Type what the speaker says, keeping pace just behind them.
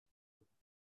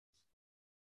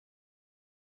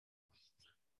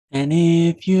And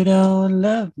if you don't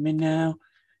love me now,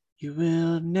 you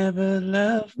will never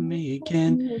love me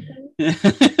again. I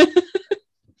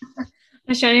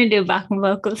was trying to do backing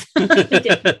vocals.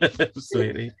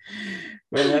 Absolutely.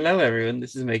 Well, hello everyone.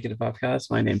 This is Making a Podcast.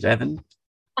 My name's Evan.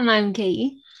 And I'm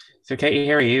Katie. So, Katie,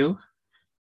 how are you?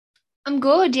 I'm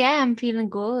good, yeah, I'm feeling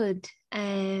good.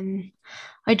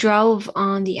 I drove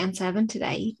on the N7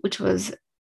 today, which was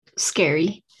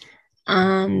scary.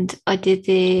 And I did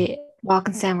the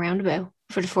Walkinstown roundabout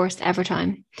for the first ever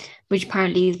time, which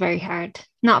apparently is very hard.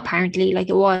 Not apparently, like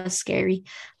it was scary,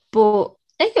 but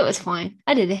I think it was fine.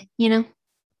 I did it.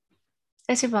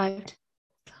 I survived.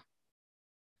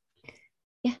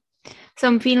 Yeah. So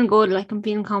I'm feeling good, like I'm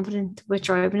feeling confident with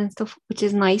driving and stuff, which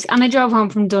is nice. And I drove home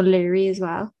from Dún Laoghaire as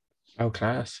well. Oh,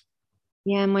 class.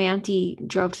 Yeah, my auntie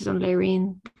drove to Dún Laoghaire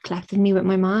and collected me with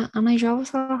my ma, and I drove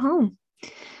us all home.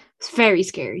 It's very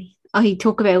scary. I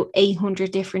took about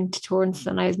 800 different turns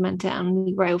than I was meant to, and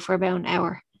we were out for about an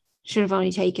hour. Should have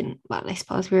only taken, well, I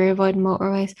suppose we were avoiding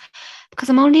motorways because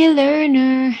I'm only a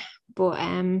learner. But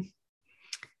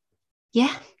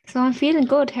yeah, so I'm feeling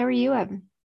good. How are you, Evan?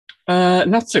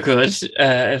 Not so good,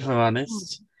 if I'm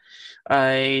honest.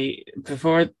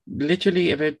 Before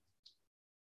literally about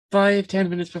 5-10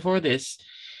 minutes before this,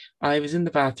 I was in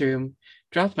the bathroom,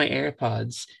 dropped my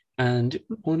AirPods, and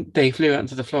they flew out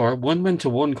into the floor. One went to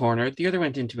one corner, the other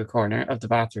went into a corner of the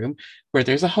bathroom where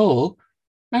there's a hole,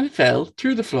 and it fell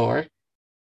through the floor.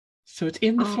 So it's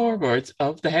in the floorboards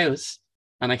of the house,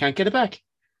 and I can't get it back.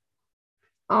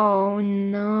 Oh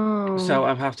no. So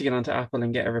I'll have to get onto Apple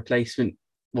and get a replacement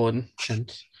one. And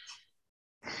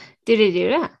Did they do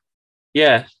that?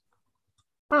 yeah,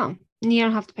 Oh, and you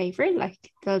don't have to pay for it. Like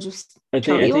they'll just I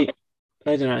throw think I you one. think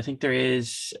I don't know. I think there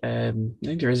is. I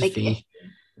think there is a Like, fee.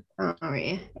 oh yeah, I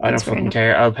don't that's fair fucking enough.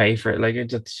 care. I'll pay for it. Like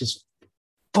it's just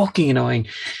fucking annoying.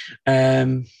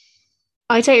 Um.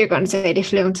 I thought you were going to say they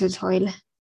flew into the toilet,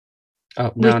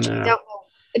 Oh no which no no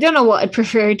I don't know what I'd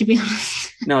prefer, to be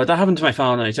honest. no! That happened to my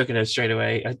phone, and I took it out straight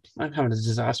away. I'm having a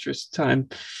disastrous time.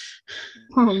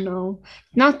 Oh no,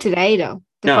 not today though.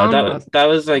 The No, phone that was. that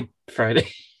was like Friday.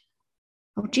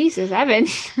 Oh Jesus, Evan!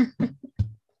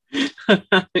 I'm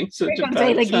having You're such a going to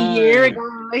say bad like a year time.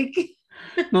 ago, like.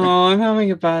 No, I'm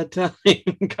having a bad time,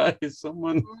 guys.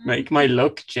 Someone make my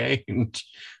luck change.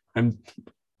 I'm.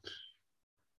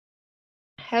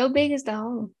 How big is the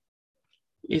hole?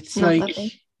 It's Not like, that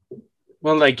big.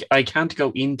 well, like I can't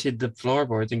go into the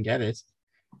floorboards and get it.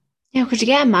 Yeah, could you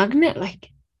get a magnet? Like,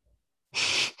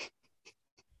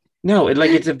 No,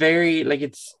 it's a very like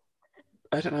it's.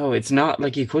 I don't know. It's not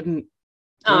like you couldn't.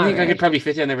 The only all thing I could right, probably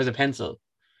fit in there was a pencil.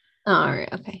 all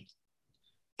right, okay.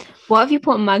 What if you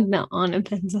put a magnet on a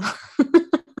pencil?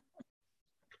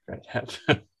 Right, have.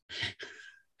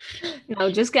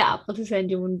 No, just get Apple to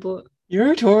send you one. But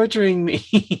You're torturing me.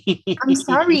 I'm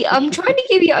sorry, I'm trying to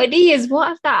give you ideas.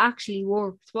 What if that actually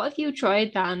works? What if you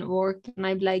tried that and it worked? And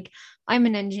I'd be like, I'm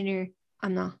an engineer.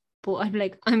 I'm not, but I'm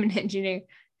like, I'm an engineer.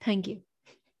 Thank you.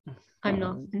 I'm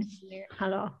not Oh, an engineer.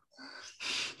 Hello.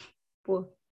 But,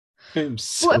 I'm but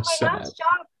so in my sad. last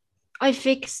job, I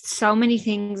fixed so many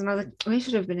things, and I was like, I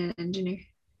should have been an engineer.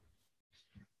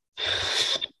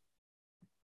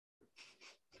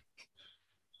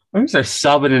 I'm gonna start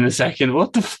sobbing in a second.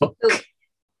 What the fuck?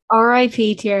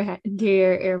 R.I.P. to your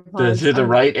AirPods. The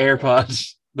right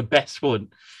AirPod, the best one.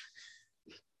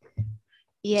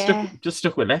 Yeah. Just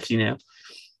stuck with lefty now.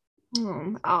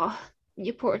 Oh,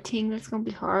 you poor thing. That's gonna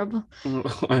be horrible.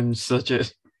 I'm such an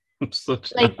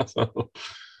Like, asshole.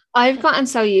 I've gotten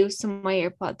so used to my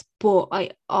AirPods, but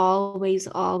I always,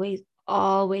 always,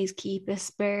 always keep a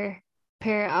spare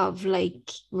pair of like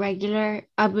regular.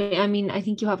 I mean, I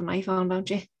think you have an iPhone, don't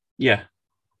you? Yeah,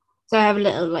 So I have a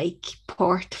little like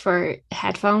port for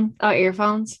headphone or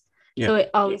earphones. yeah. So I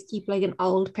always keep like an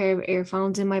old pair of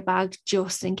earphones in my bag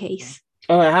just in case.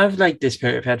 Oh, I have like this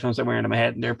pair of headphones I'm wearing on my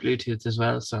head, and they're Bluetooth as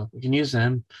well, so we can use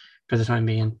them for the time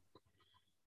being.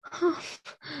 Oh,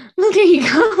 well, there you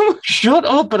go. Shut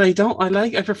up! But I don't.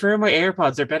 I prefer my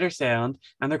AirPods. They're better sound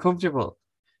and they're comfortable.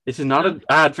 This is not an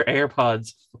ad for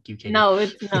AirPods. Fuck you, Katie. No,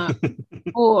 it's not.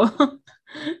 Oh,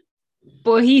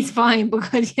 but he's fine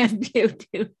because he has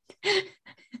Bluetooth.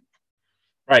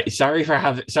 Right. Sorry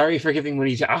for giving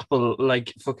money to Apple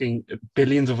like fucking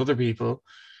billions of other people.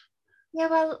 Yeah,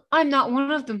 well, I'm not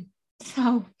one of them.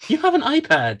 So, You have an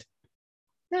iPad.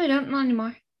 no, I don't, not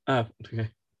anymore. Oh,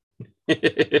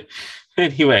 okay.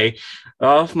 Anyway,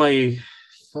 off my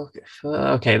fuck.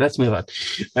 Okay, let's move on.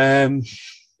 Um,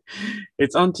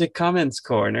 it's on to comments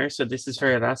corner. So this is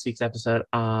for last week's episode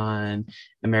on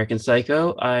American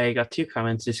Psycho. I got 2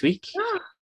 comments this week.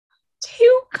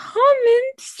 Two?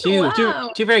 comments.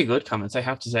 Wow. Two very good comments, I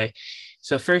have to say.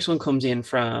 So first one comes in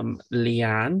from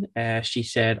Leanne. She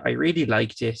said, I really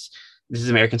liked it. This is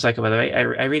American Psycho, by the way. I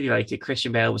really liked it.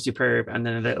 Christian Bale was superb. And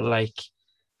then a little like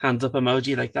hands up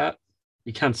emoji like that.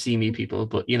 You can't see me, people,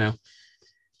 but you know,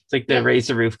 it's like the raise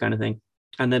the roof kind of thing.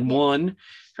 And then one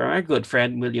from our good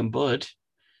friend, William Budd.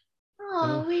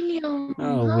 Oh, William.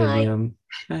 Oh, Hi. William.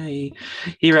 Hey.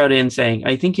 He wrote in saying,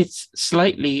 I think it's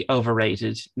slightly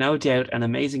overrated. No doubt an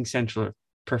amazing central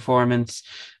performance.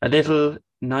 A little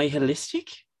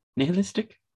nihilistic?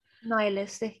 Nihilistic?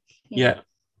 Nihilistic. Yeah.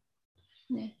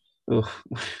 Oh.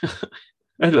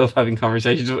 I love having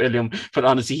conversations with William, but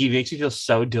honestly, he makes me feel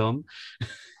so dumb.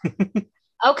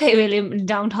 Okay, William,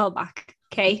 don't hold back.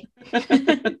 Okay.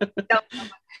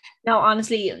 No,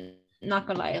 honestly, not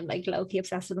gonna lie, I'm like low-key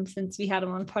obsessed with him since we had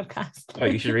him on the podcast. Oh,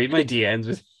 you should read my DMs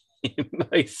with him.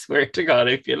 I swear to God,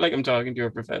 I feel like I'm talking to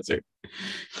a professor.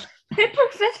 A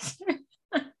professor.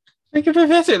 Like a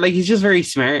professor. Like he's just very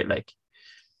smart. Like,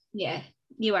 yeah,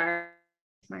 you are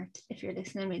smart if you're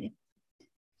listening, William.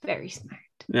 Very smart.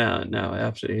 No, I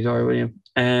absolutely adore William.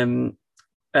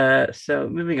 So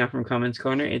moving on from comments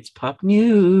corner, it's pop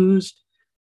news.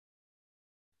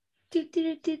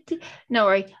 No,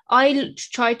 right. I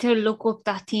tried to look up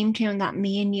that theme tune that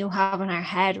me and you have in our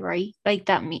head, right? Like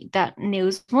that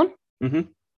news one.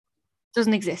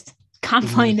 Doesn't exist. Can't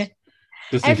find it.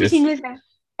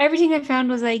 Everything I found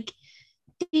was like,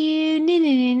 like, you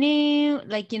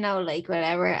know, like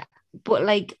whatever. But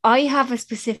like I have a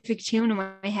specific tune in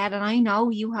my head, and I know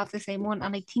you have the same one,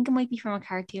 and I think it might be from a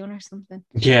cartoon or something.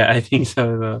 Yeah, I think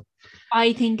so though.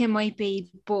 I think it might be,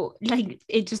 but like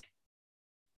it just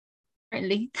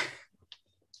apparently.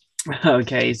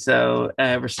 Okay, so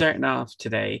we're starting off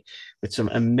today with some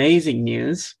amazing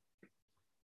news.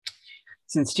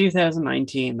 Since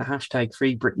 2019, the hashtag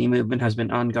Free Britney movement has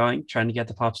been ongoing, trying to get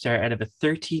the pop star out of a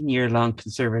 13-year-long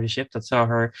conservatorship that saw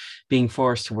her being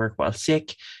forced to work while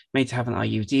sick, made to have an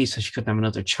IUD so she couldn't have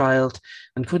another child,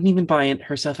 and couldn't even buy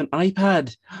herself an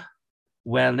iPad.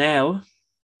 Well, now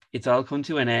it's all come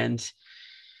to an end.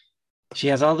 She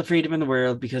has all the freedom in the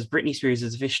world because Britney Spears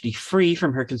is officially free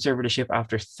from her conservatorship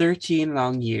after 13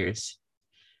 long years.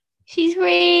 She's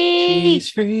free. She's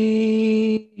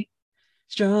free.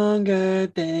 Stronger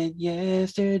than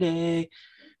yesterday.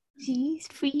 She's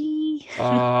free.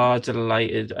 Oh,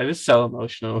 delighted. I was so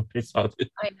emotional when I saw this.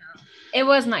 I know. It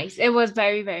was nice. It was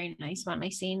very, very nice when I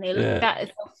seen it. Yeah. That is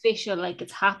official. Like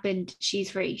it's happened.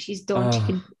 She's free. She's done. She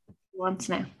can do what she wants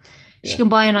now. She Yeah. can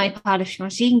buy an iPad if she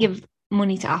wants. She can give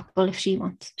money to Apple if she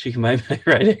wants. She can buy my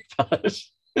right iPad.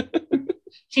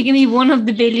 She can be one of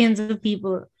the billions of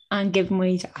people and give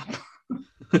money to Apple.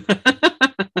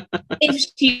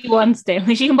 If she wants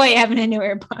to. She can buy Evan a new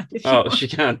AirPod. She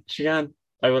can.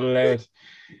 I will allow it.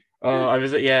 Oh, I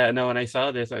was when I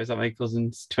saw this, I was at my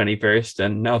cousin's 21st,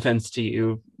 and no offense to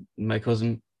you, my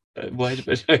cousin. Why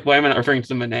am I not referring to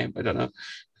them by name? I don't know.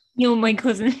 You, my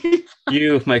cousin.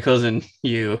 You, my cousin,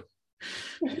 you.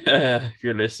 If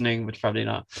you're listening, but probably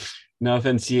not. No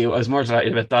offense to you. I was more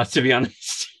delighted about that, to be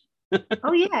honest.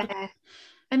 Oh yeah.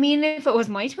 I mean, if it was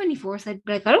my 24th, I'd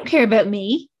be like, I don't care about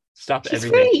me. Stop She's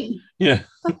everything. Free. Yeah.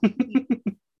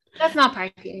 That's not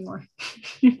party anymore.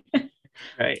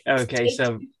 Right. Okay.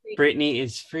 So Britney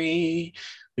is free.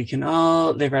 We can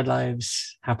all live our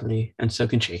lives happily, and so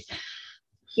can she.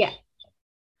 Yeah.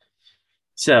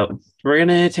 So we're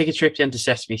gonna take a trip down to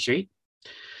Sesame Street.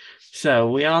 So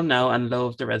we all know and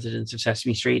love the residents of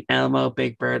Sesame Street: Elmo,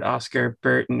 Big Bird, Oscar,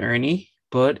 Bert, and Ernie.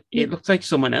 But it looks like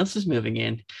someone else is moving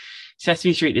in.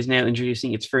 Sesame Street is now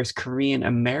introducing its first Korean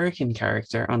American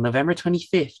character on November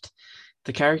 25th.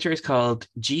 The character is called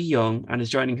Ji Young and is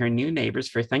joining her new neighbors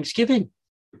for Thanksgiving.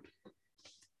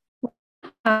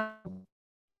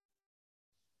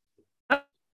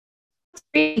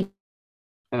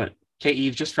 Kate,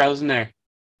 you've just frozen there.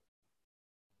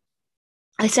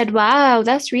 I said, wow,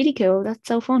 that's really cool. That's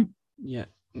so fun. Yeah,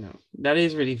 no, that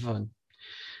is really fun.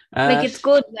 Like it's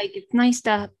good. Like it's nice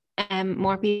that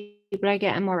more people are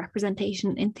getting more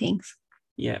representation in things.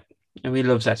 Yeah, and we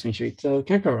love Sesame Street, so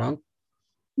can't go wrong.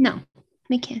 No,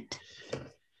 we can't.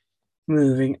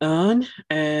 Moving on,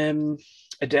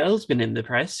 Adele's been in the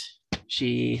press.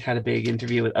 She had a big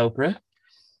interview with Oprah.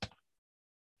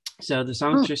 So the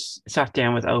songstress sat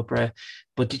down with Oprah,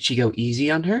 but did she go easy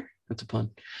on her? That's a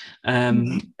pun.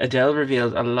 Adele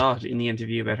revealed a lot in the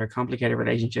interview about her complicated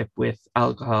relationship with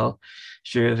alcohol.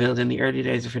 She revealed in the early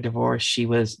days of her divorce, she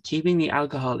was keeping the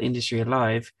alcohol industry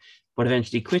alive, but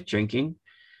eventually quit drinking.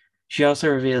 She also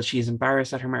revealed she is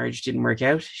embarrassed that her marriage didn't work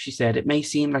out. She said, it may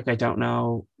seem like I don't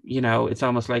know, it's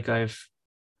almost like I've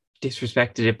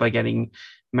disrespected it by getting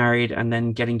married and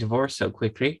then getting divorced so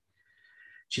quickly.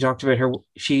 She talks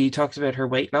about her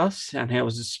weight loss and how it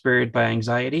was spurred by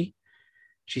anxiety.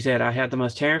 She said, I had the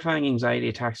most terrifying anxiety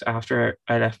attacks after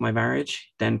I left my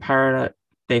marriage. They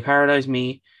paralyzed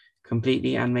me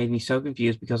completely and made me so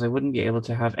confused because I wouldn't be able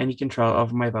to have any control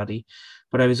over my body.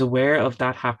 But I was aware of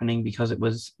that happening because it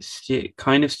was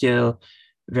kind of still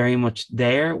very much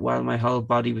there, while my whole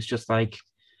body was just like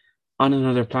on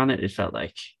another planet, it felt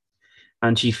like.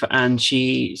 And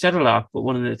she said a lot, but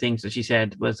one of the things that she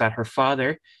said was that her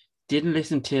father didn't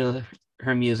listen to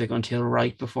her music until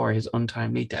right before his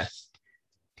untimely death.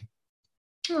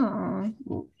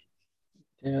 Oh,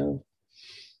 Yeah.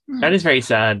 That is very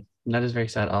sad. That is very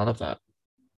sad, all of that.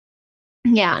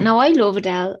 yeah. No, I love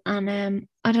Adele, and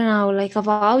I don't know, like I've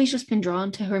always just been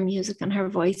drawn to her music and her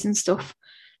voice and stuff.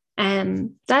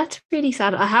 That's really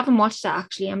sad. I haven't watched that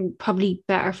actually. I'm probably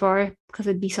better for it because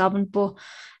I'd be sobbing. But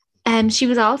she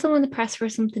was also on the press for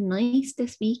Something Nice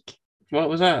this week. What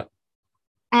was that?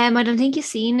 I don't think you've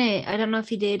seen it. I don't know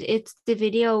if you did. It's the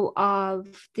video of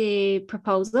the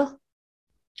proposal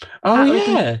Oh at like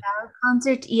an yeah.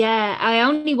 concert. Yeah, I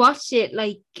only watched it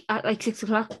like at like 6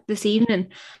 o'clock this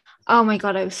evening. Oh my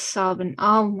god, I was sobbing.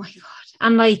 Oh my god,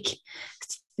 and like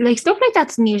stuff like that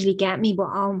doesn't usually get me, but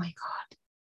oh my god,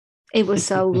 it was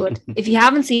so good. If you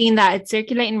haven't seen that, it's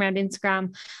circulating around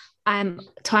Instagram.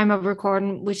 Time of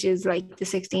recording, which is like the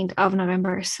 16th of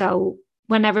November. So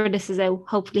whenever this is out,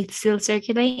 hopefully it's still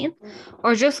circulating,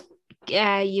 or just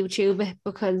YouTube it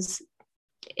because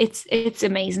it's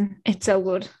amazing. It's so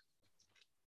good.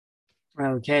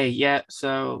 Okay, yeah.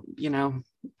 So,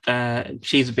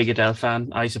 she's a big Adele fan.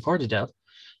 I support Adele.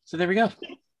 So there we go.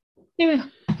 Yeah.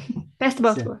 Best of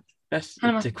both So, worlds. best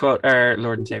Hannah. to quote our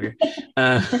Lord and Savior.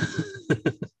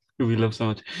 Who we love so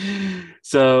much.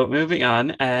 So moving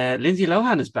on, Lindsay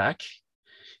Lohan is back.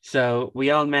 So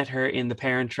we all met her in The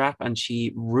Parent Trap, and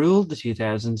she ruled the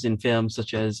 2000s in films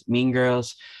such as Mean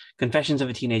Girls, Confessions of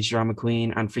a Teenage Drama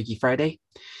Queen, and Freaky Friday.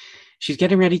 She's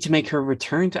getting ready to make her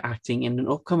return to acting in an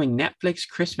upcoming Netflix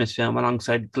Christmas film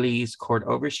alongside Glee's Court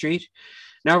Overstreet.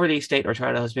 No release date or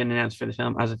title has been announced for the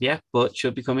film as of yet, but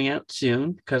should be coming out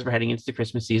soon because we're heading into the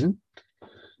Christmas season.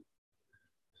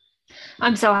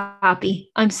 I'm so happy.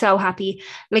 I'm so happy.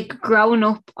 Like growing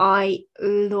up, I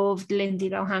loved Lindsay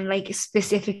Lohan, like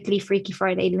specifically Freaky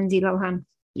Friday, Lindsay Lohan.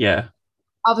 Yeah.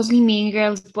 Obviously Mean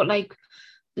Girls, but like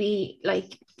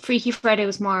Freaky Friday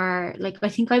was more like I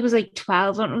think I was like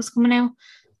 12 when it was coming out.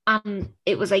 And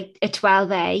it was like a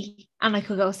 12A and I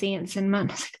could go see it in cinema. And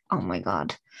I was like, oh my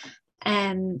God.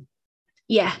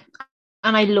 Yeah.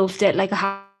 And I loved it. Like I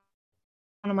had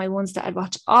one of my ones that I'd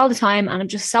watch all the time. And I'm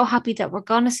just so happy that we're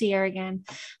gonna see her again.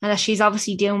 And that she's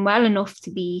obviously doing well enough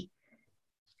to be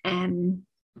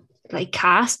like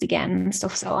cast again and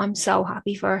stuff. So I'm so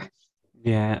happy for her.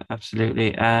 Yeah,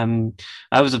 absolutely.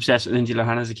 I was obsessed with Lindsay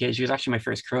Lohan as a kid. She was actually my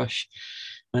first crush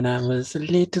when I was a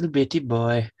little bitty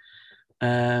boy.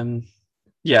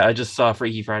 Yeah, I just saw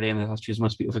Freaky Friday and I thought she was the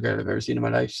most beautiful girl I've ever seen in my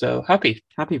life. So happy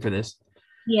for this.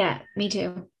 Yeah, me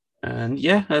too. And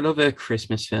yeah, I love a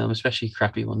Christmas film, especially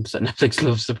crappy ones that Netflix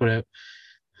loves to put out.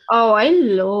 Oh, I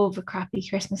love a crappy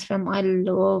Christmas film. I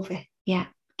love it. Yeah,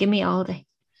 give me all day.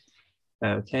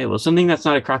 Okay, well, something that's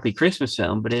not a crappy Christmas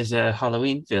film, but is a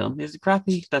Halloween film, is it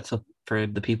crappy? That's up for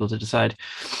the people to decide.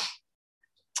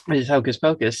 It is Hocus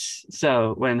Pocus.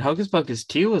 So, when Hocus Pocus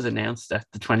 2 was announced at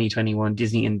the 2021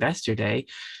 Disney Investor Day,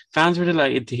 fans were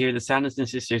delighted to hear the Sanderson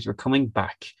sisters were coming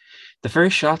back. The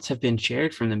first shots have been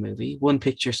shared from the movie. One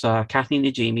picture saw Kathleen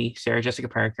Najimy, Sarah Jessica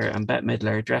Parker, and Bette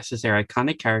Midler dressed as their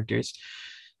iconic characters,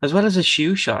 as well as a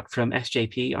shoe shot from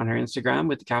SJP on her Instagram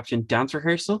with the caption, "Dance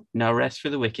rehearsal, no rest for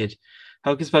the wicked."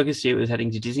 Hocus Pocus 2 is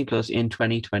heading to Disney Plus in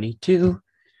 2022.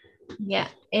 Yeah,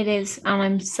 it is. And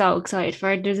I'm so excited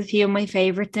for it. There's a few of my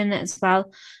favorites in it as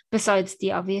well, besides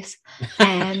the obvious.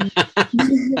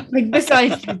 Like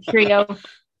besides the trio.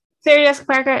 Sarah Jessica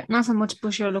Parker, not so much,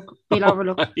 but sure, look, we'll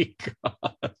overlook. Oh my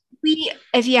God.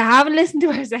 If you haven't listened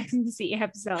to our Sex and the City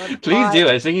episode, Please do.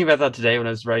 I was thinking about that today when I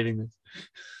was writing this.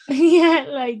 Yeah,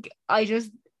 like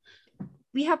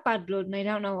we have bad blood and I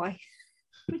don't know why.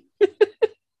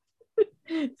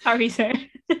 Sorry, sir.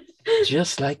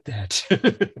 Just like that.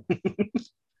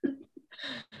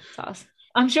 Sauce.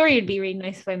 I'm sure you'd be really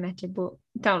nice if I met you, but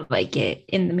don't like it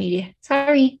in the media.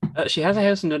 Sorry. She has a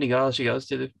house in Donegal she goes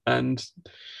to, and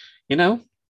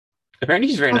apparently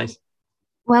she's very nice.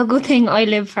 Well, good thing I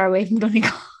live far away from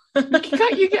Donegal.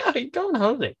 you go on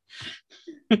holiday.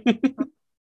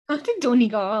 Not in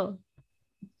Donegal.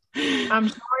 I'm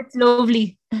sure it's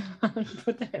lovely. I'll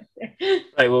put that there.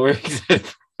 Right, well, we're excited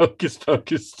for Hocus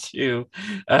Pocus 2.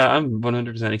 I'm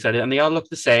 100% excited. And they all look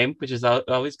the same, which is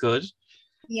always good.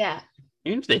 Yeah.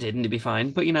 Even if they didn't, it'd be fine.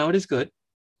 But it is good.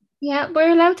 Yeah, we're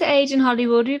allowed to age in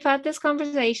Hollywood. We've had this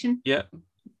conversation. Yeah.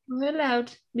 We're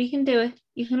allowed. We can do it.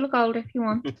 You can look older if you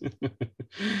want.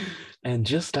 And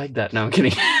just like that. No, I'm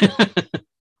kidding.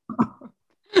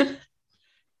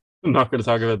 I'm not going to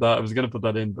talk about that. I was going to put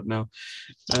that in, but no.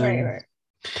 Right.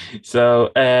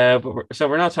 So,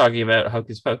 we're not talking about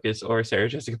Hocus Pocus or Sarah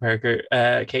Jessica Parker.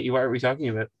 Katie, what are we talking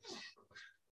about?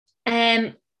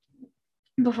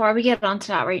 Before we get on to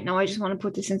that right now, I just want to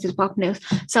put this into the pop news.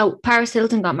 So Paris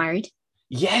Hilton got married.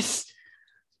 Yes.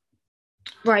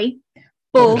 Right.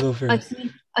 But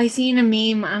I seen a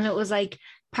meme and it was like,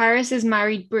 Paris is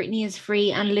married, Britney is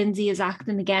free, and Lindsay is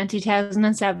acting again.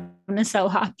 2007 is so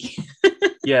happy.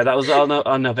 Yeah, that was all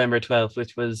on November 12th,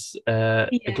 which was a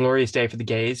glorious day for the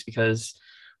gays because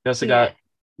we also got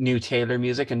new Taylor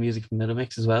music and music from Little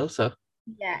Mix as well. So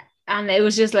yeah, and it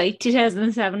was just like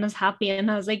 2007 is happy, and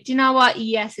I was like, do you know what?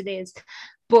 Yes, it is.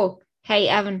 But hey,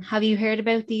 Evan, have you heard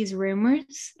about these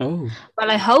rumors? Oh,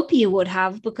 well, I hope you would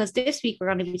have, because this week we're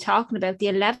going to be talking about the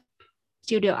 11th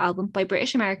studio album by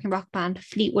British American rock band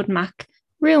Fleetwood Mac,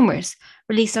 Rumours,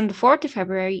 released on the 4th of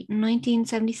February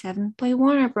 1977 by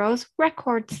Warner Bros.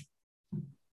 Records.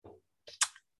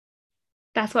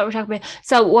 That's what we're talking about.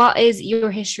 So what is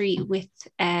your history with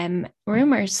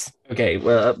Rumours? Okay,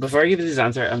 well, before I give this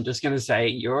answer, I'm just going to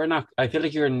say I feel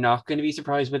like you're not going to be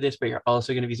surprised by this, but you're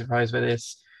also going to be surprised by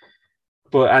this.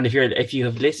 And if you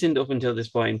have listened up until this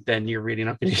point, then you're really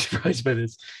not going to be surprised by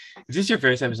this. If this is your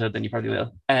first episode, then you probably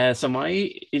will. So my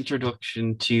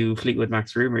introduction to Fleetwood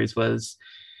Mac's Rumours was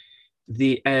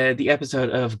the episode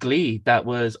of Glee that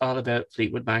was all about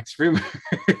Fleetwood Mac's Rumours.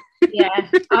 Yeah.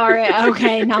 All right.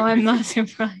 Okay. Now I'm not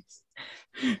surprised.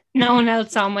 No one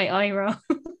else saw my eye roll.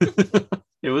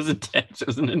 It was intense. It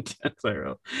was an intense eye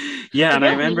roll. Yeah, and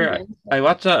I remember I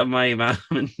watched that with my mom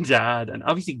and dad, and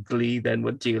obviously Glee then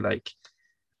would do like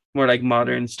more like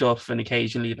modern stuff and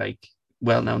occasionally like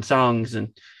well-known songs, and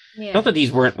not that these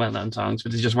weren't well-known songs,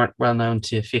 but they just weren't well-known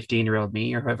to 15-year-old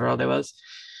me or whoever old I was.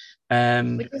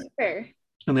 Which is fair.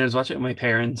 And I was watching it with my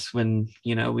parents when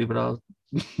we would all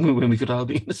when we could all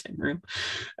be in the same room.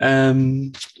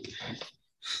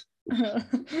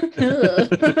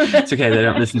 It's okay, they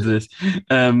don't listen to this.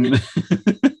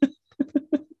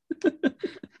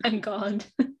 Thank God.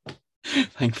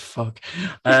 Thank fuck.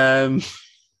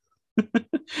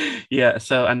 Yeah,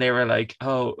 so and they were like,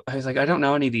 oh, I was like, I don't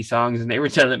know any of these songs, and they were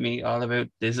telling me all about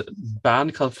this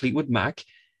band called Fleetwood Mac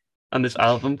on this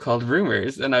album called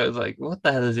Rumours, and I was like, what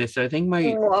the hell is this? So I think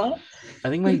my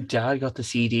dad got the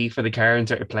CD for the car and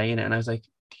started playing it, and I was like,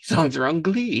 these songs are on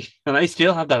Glee, and I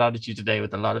still have that attitude today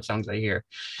with a lot of songs I hear.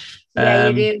 Yeah,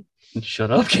 you do.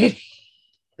 Shut up, Katie.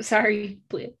 Sorry,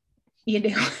 but you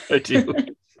do. I do.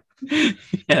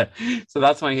 Yeah, so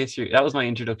that's my history. That was my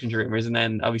introduction to Rumours, and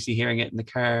then obviously hearing it in the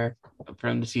car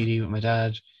from the CD with my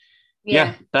dad.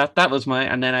 Yeah, that was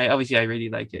and then I really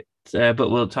like it. But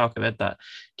we'll talk about that.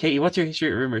 Katie, what's your history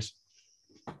with Rumours?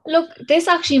 Look, this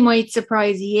actually might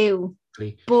surprise you,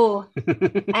 but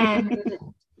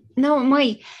no, it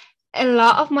might. A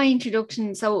lot of my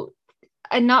introduction, so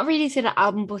not really to the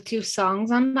album, but to songs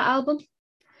on the album,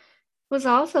 was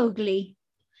also Glee.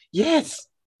 Yes.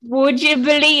 Would you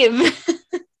believe?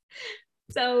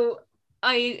 So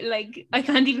I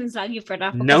can't even slag you for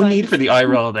that. No need for the eye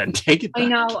roll then. Take it back. I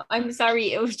know. I'm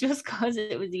sorry. It was just because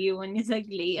it was you and you said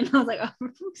Glee. And I was like, oh, for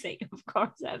fuck's sake, of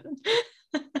course, Evan.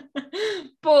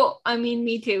 But I mean,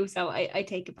 me too. So I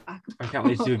take it back. I can't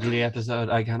wait to do a Glee episode.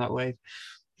 I cannot wait.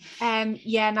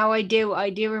 Yeah, no, I do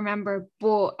remember.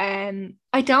 But I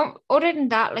don't, other than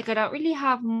that, like I don't really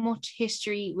have much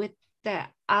history with the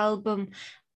album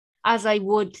as I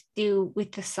would do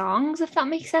with the songs, if that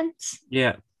makes sense.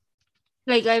 Yeah.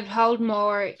 Like I've held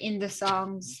more in the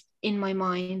songs in my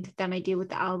mind than I do with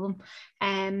the album.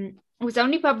 It was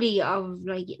only probably of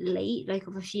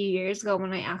a few years ago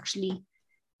when I actually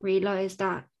realized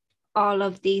that all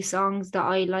of these songs that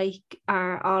I like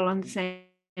are all on the same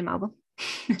album.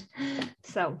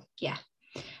 So yeah,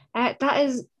 that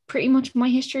is pretty much my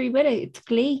history with it. It's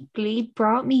Glee. Glee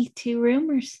brought me to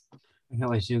Rumours. I can't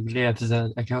wait to do a Glee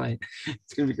episode. I can't wait.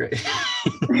 It's gonna be great.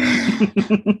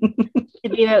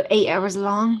 It'll be about 8 hours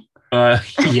long.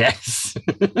 Yes.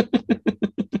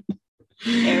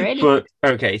 But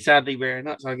okay, sadly, we're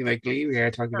not talking about Glee. We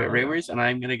are talking about Rumours, and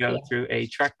I'm gonna go through a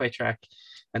track-by-track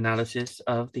analysis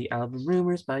of the album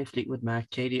Rumours by Fleetwood Mac.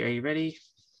 Katie, are you ready?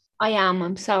 I am.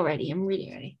 I'm so ready. I'm really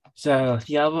ready. So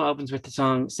the album opens with the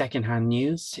song Secondhand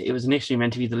News. It was initially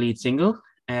meant to be the lead single.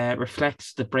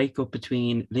 Reflects the breakup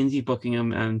between Lindsey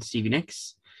Buckingham and Stevie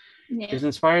Nicks. It was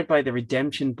inspired by the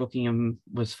redemption Buckingham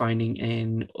was finding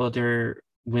in other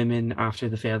women after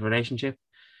the failed relationship.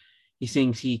 He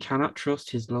sings he cannot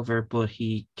trust his lover, but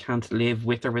he can't live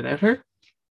with or without her.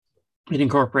 It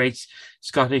incorporates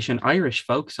Scottish and Irish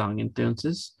folk song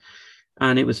influences,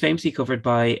 and it was famously covered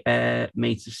by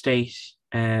Mates of State,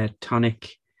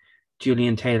 Tonic,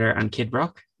 Julian Taylor, and Kid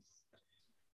Rock.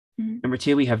 Number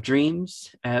 2, we have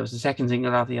Dreams. It was the second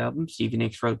single off the album. Stevie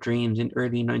Nicks wrote Dreams in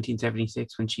early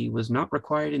 1976 when she was not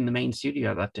required in the main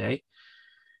studio that day.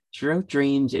 She wrote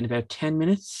Dreams in about 10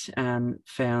 minutes and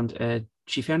found a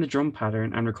drum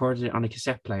pattern and recorded it on a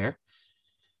cassette player.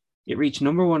 It reached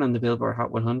number 1 on the Billboard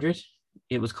Hot 100.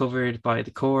 It was covered by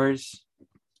The Corrs,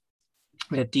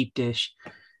 Deep Dish,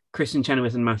 Kristen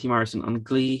Chenoweth and Matthew Morrison on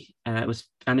Glee.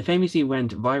 It famously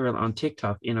went viral on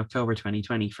TikTok in October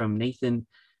 2020 from Nathan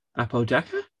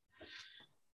Apodaca.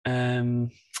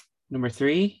 Number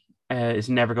 3 is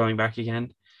Never Going Back Again.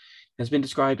 It has been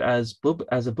described as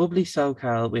a bubbly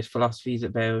SoCal with philosophies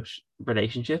about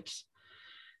relationships.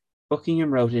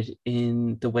 Buckingham wrote it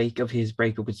in the wake of his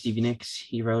breakup with Stevie Nicks.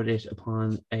 He wrote it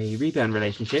upon a rebound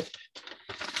relationship.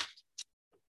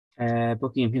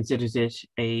 Buckingham considers it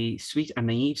a sweet and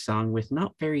naive song with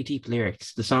not very deep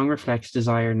lyrics. The song reflects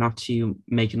desire not to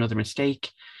make another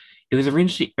mistake. It was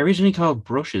originally called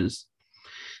Brushes.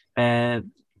 It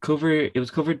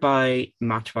was covered by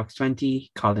Matchbox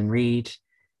 20, Colin Reid,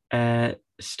 Star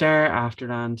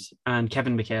Afterland, and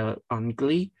Kevin McHale on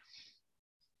Glee.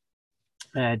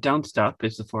 Don't Stop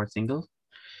is the fourth single.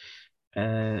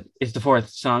 Is the fourth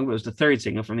song, but it was the third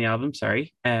single from the album,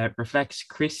 sorry. Reflects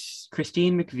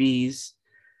Christine McVie's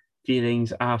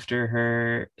feelings after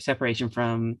her separation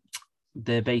from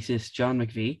the bassist John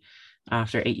McVie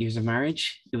after 8 years of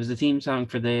marriage. It was the theme song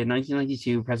for the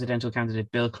 1992 presidential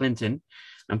candidate Bill Clinton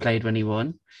and played when he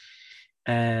won.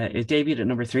 It debuted at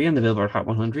number 3 on the Billboard Hot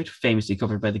 100, famously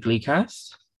covered by the Glee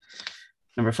cast.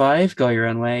 Number 5, Go Your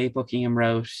Own Way. Buckingham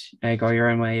wrote Go Your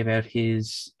Own Way about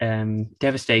his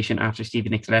devastation after Stevie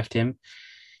Nicks left him.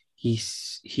 He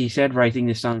said writing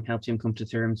this song helped him come to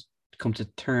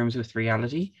terms with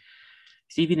reality.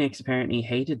 Stevie Nicks apparently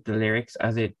hated the lyrics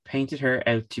as it painted her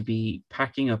out to be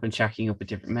packing up and shacking up with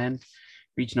different men.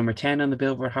 Reached number 10 on the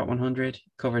Billboard Hot 100,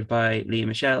 covered by Lea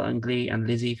Michele on Glee and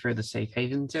Lizzie for the Safe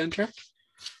Haven soundtrack.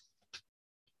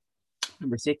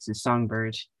 Number 6 is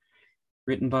Songbird,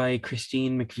 written by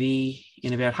Christine McVie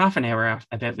in about half an hour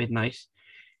about midnight.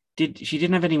 She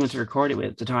didn't have anyone to record it with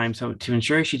at the time, so to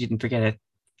ensure she didn't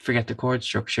forget the chord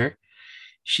structure,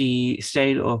 she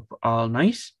stayed up all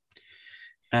night.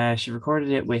 She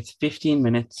recorded it with 15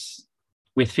 mics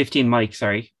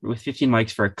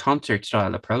for a concert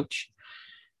style approach.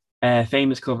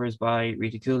 Famous covers by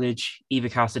Rita Coolidge, Eva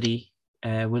Cassidy,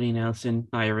 Willie Nelson,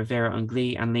 Naya Rivera on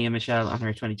Glee, and Lea Michele on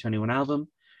her 2021 album.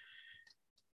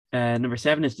 Number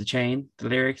 7 is The Chain. The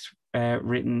lyrics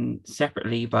written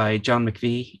separately by John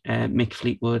McVie, Mick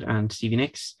Fleetwood, and Stevie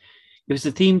Nicks. It was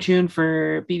the theme tune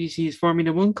for BBC's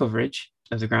Formula One coverage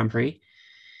of the Grand Prix.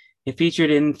 It featured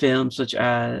in the film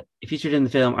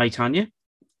I, Tonya,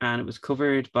 and it was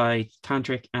covered by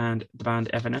Tantric and the band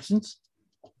Evanescence.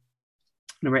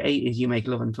 Number 8 is You Make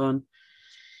Lovin' Fun.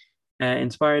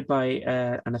 Inspired by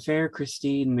an affair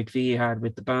Christine McVie had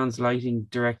with the band's lighting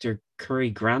director Curry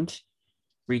Grant.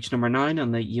 Reached number 9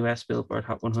 on the US Billboard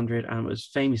Hot 100 and was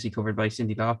famously covered by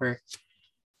Cyndi Lauper.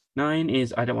 9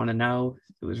 is I Don't Want to Know.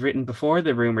 It was written before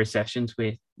the Rumor sessions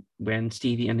when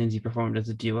Stevie and Lindsay performed as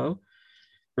a duo.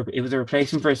 It was a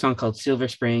replacement for a song called Silver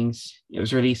Springs. It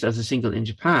was released as a single in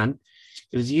Japan.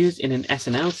 It was used in an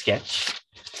SNL sketch,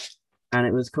 and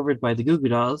it was covered by the Goo Goo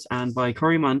Dolls and by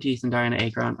Corey Monteith and Diana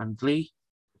Agron on Glee.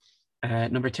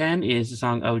 Number 10 is the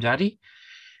song Oh Daddy,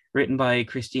 written by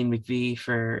Christine McVie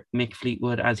for Mick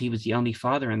Fleetwood as he was the only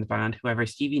father in the band. However,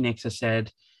 Stevie Nicks has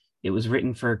said it was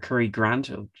written for Curry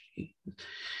Grant.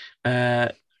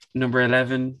 Number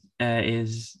 11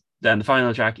 is, then the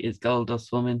final track is Gold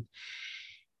Dust Woman.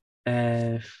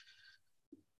 This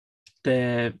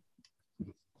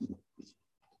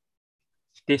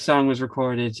song was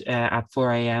recorded at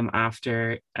 4 a.m.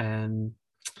 after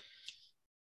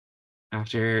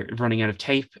running out of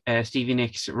tape. Stevie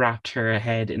Nicks wrapped her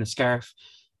head in a scarf,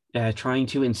 trying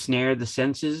to ensnare the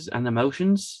senses and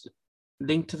emotions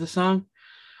linked to the song.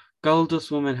 Gold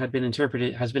Dust Woman has been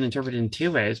interpreted in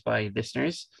 2 ways by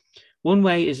listeners. One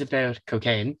way is about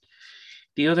cocaine.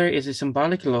 The other is a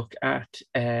symbolic look at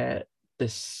the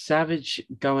savage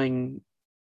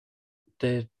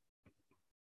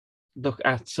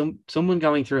someone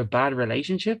going through a bad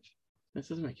relationship. This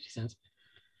doesn't make any sense.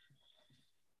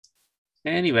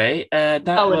 Anyway, that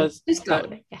was... Just go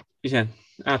with it, yeah,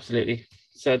 absolutely.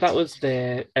 So that was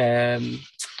the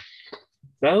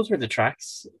those were the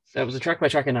tracks. That was a track by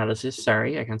track analysis.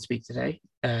 Sorry, I can't speak today.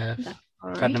 That's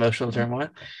all I've had an right. emotional turmoil.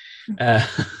 Uh,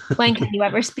 When can you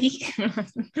ever speak? shut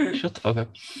the fuck up.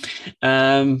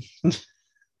 Um,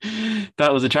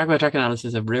 that was a track by track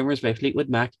analysis of Rumors by Fleetwood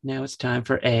Mac. Now it's time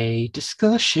for a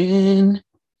discussion.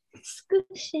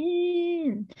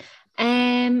 Discussion.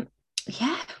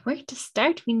 Yeah, where to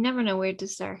start? We never know where to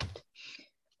start.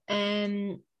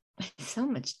 So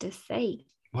much to say.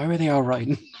 Why were they all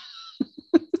writing?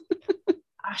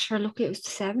 Oh, sure, look, it was the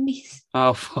 70s.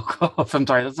 Oh, fuck off. I'm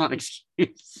sorry, that's not an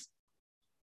excuse.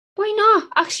 Why not?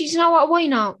 Actually, do you know what? Why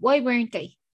not? Why weren't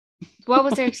they? What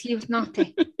was their excuse not to?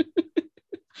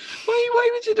 Why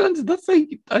would you do that? That's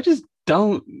like, I just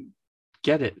don't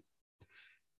get it.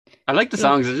 I like the Look,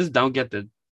 songs, I just don't get the.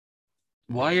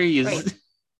 Why are you. right,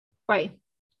 right.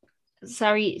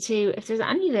 Sorry to if there's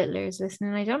any little ears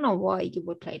listening. I don't know why you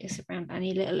would play this around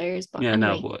any little ears, but Yeah,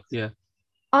 no, anyway, but yeah.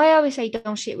 I always say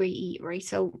don't shit where you eat, right?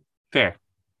 So, Fair.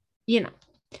 you know,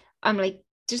 I'm like,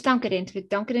 just don't get into it.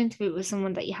 Don't get into it with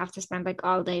someone that you have to spend like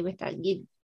all day with that you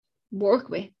work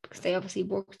with because they obviously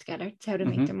work together. It's how to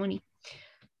make their money.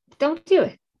 Don't do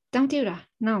it. Don't do that.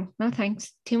 No, no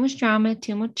thanks. Too much drama,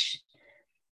 too much,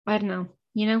 I don't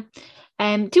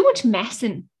know, too much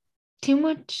messing, too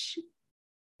much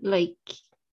like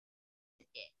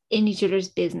in each other's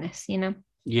business,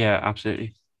 Yeah,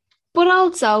 absolutely. But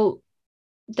also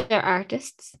they're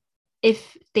artists.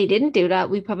 If they didn't do that,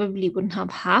 we probably wouldn't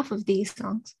have half of these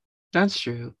songs. That's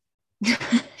true.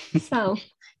 So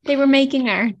they were making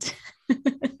art.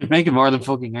 You're making more than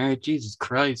fucking art. Jesus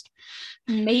Christ.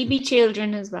 Maybe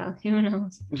children as well. Who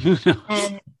knows? Who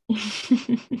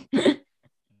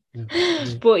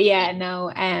knows? But yeah,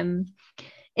 no.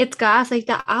 It's gas. Like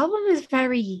the album is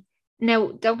very.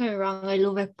 Now, don't get me wrong, I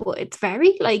love it, but it's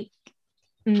very like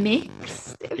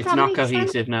mixed. If It's that not makes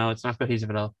cohesive. sense. No, it's not cohesive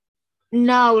at all.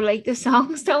 No, like the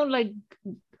songs don't like.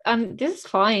 And this is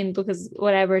fine because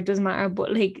whatever, it doesn't matter.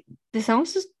 But like the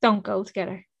songs just don't go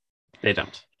together. They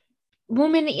don't.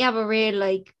 One minute you have a real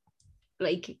like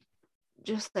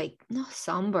just like not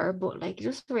somber, but like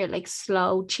just a real like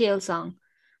slow, chill song.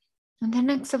 And then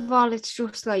next of all, it's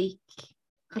just like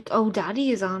oh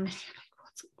daddy is on. And you're like,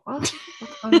 what's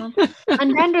going on?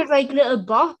 And then there's like little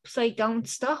bops like Don't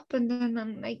Stop, and then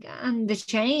I'm like, and The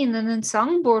Chain, and then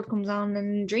Songboard comes on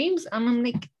and Dreams, and I'm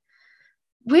like,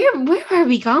 where are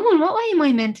we going? What way am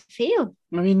I meant to feel?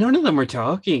 I mean, none of them were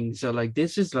talking, so like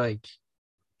this is like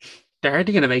they're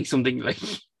hardly gonna make something like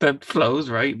that flows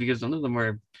right because none of them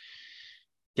were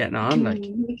getting on. Like,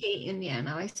 Communicating, yeah,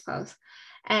 no, I suppose.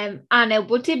 I know,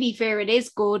 but to be fair, it is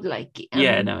good. Like,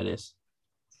 yeah, no, it is.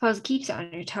 I suppose it keeps it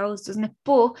on your toes, doesn't it?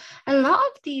 But a lot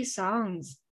of these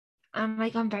songs, and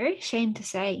like, I'm very ashamed to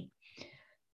say,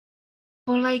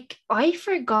 but like, I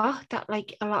forgot that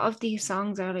like a lot of these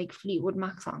songs are like Fleetwood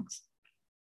Mac songs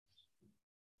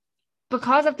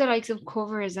because of the likes of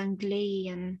covers and Glee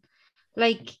and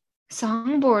like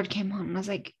Songboard came on. And I was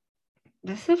like,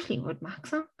 this is a Fleetwood Mac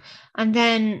song, and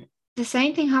then the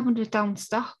same thing happened with Don't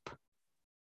Stop.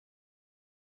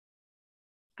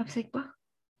 I was like, what?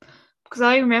 Because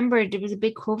I remember there was a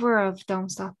big cover of Don't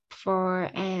Stop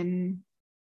for it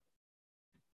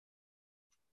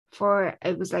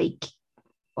was like,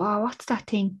 oh, what's that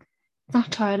thing? It's not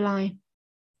Childline.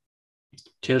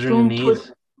 Children in Need.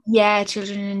 Yeah,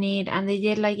 Children in Need. And they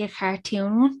did like a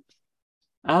cartoon one.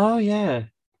 Oh yeah.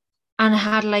 And it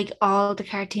had like all the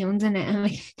cartoons in it. And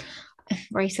like,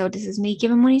 right, so this is me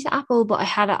giving money to Apple, but I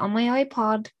had it on my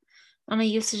iPod. And I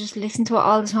used to just listen to it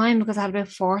all the time because I had about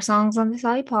 4 songs on this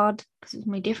iPod because it was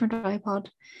my different iPod.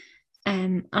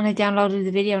 And I downloaded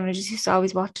the video and I just used to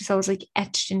always watch it. So it was like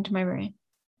etched into my brain.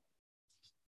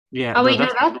 Yeah. Oh wait,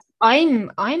 no,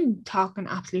 I'm talking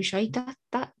absolute shite.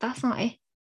 That's not it.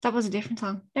 That was a different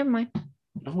song. Never mind.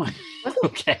 Oh,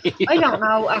 okay. I don't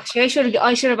know. Actually,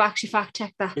 I should have actually fact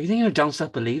checked that. Are you thinking of Don't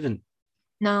Stop Believing?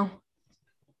 No.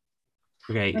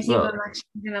 Okay, well,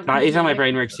 that is how my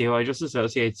brain works too. I just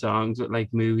associate songs with like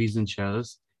movies and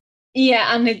shows.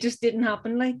 Yeah, and it just didn't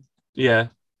happen. Like, yeah.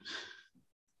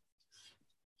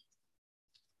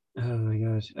 Oh my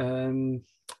god.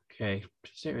 Okay.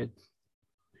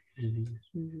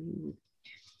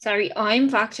 Sorry, I'm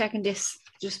fact checking this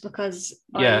just because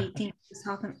I think it's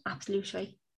talking absolute shit.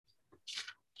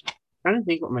 I'm trying to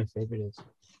think what my favorite is.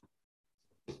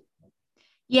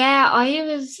 Yeah, I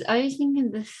was thinking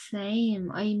the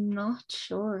same. I'm not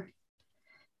sure.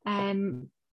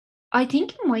 I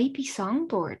think it might be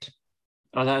Songboard.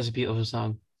 Oh, that is a beautiful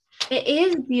song. It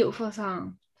is a beautiful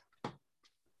song.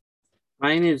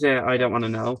 Mine is I Don't Want to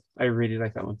Know. I really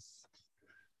like that one.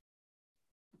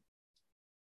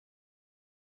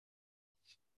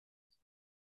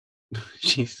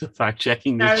 She's still fact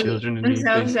checking these Sorry, children in I'm so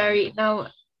newspaper. sorry. No,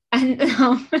 and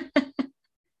no,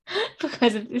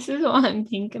 because if this is what I'm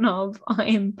thinking of, Don't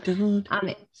and it, oh,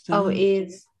 it stop.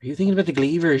 is. Are you thinking about the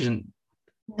Glee version?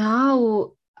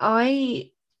 No,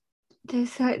 I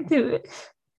decided to.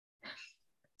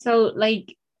 So,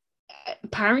 like,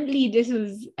 apparently, this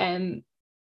was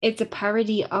it's a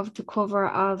parody of the cover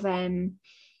of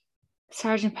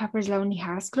Sergeant Pepper's Lonely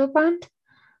Hearts Club Band,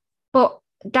 but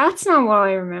that's not what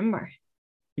I remember.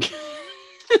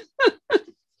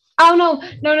 Oh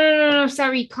no!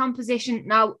 Sorry, composition.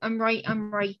 No, I'm right.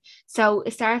 So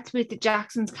it starts with the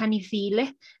Jacksons. Can you feel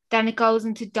it? Then it goes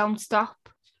into Don't Stop.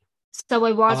 So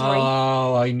I was right.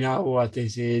 Oh, I know what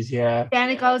this is. Yeah. Then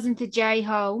it goes into J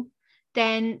Ho.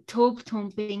 Then Tub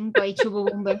Thumping by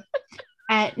Chubbawamba.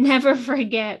 Never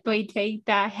Forget by Take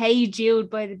That. Hey Jude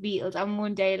by the Beatles. And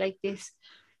One Day Like This.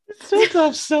 It starts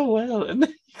off so well, and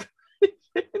then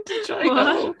to try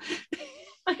What?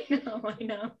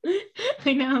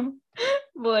 I know.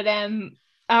 But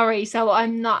all right, so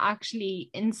I'm not actually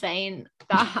insane.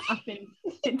 That happened.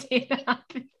 It did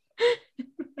happen.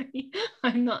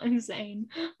 I'm not insane,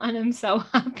 and I'm so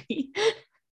happy.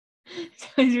 So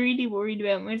I was really worried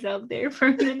about myself there for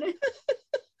a minute.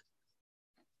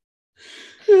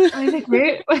 I was like,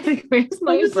 where's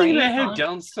my I'm just thinking brain about how gone?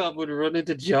 Don't Stop would run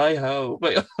into Jai Ho.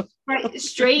 But Right,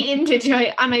 straight into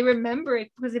Chai, and I remember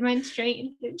it because it went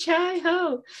straight into Chai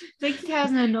Ho. It's like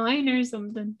 2009 or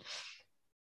something.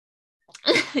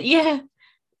 Yeah,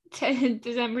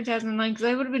 December 2009, because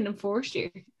I would have been in fourth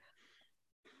year.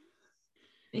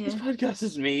 this Yeah. podcast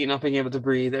is me not being able to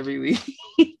breathe every week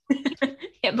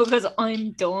Yeah, because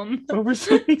I'm dumb. over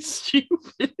something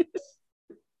stupid.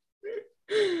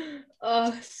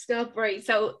 Oh, stop. Right.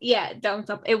 So, yeah, Don't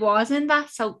Stop. It wasn't that.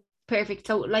 So, perfect.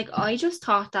 So, like, I just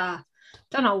thought that,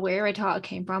 don't know where I thought it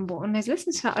came from, but when I was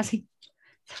listening to that, I was like,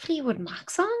 it's a Fleetwood Mac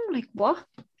song? Like, what?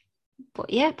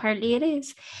 But yeah, apparently it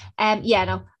is. Yeah,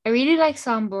 no, I really like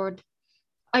Songbird.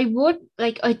 I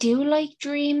do like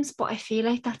Dreams, but I feel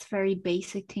like that's a very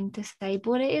basic thing to say,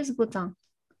 but it is a good song.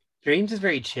 Dreams is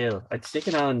very chill. I'd stick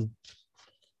it on.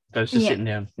 I was just Yeah, sitting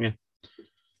down. Yeah.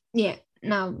 yeah,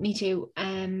 no, me too.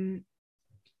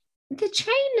 The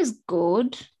Chain is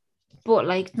good, but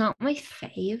like not my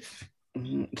fave.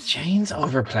 Chain's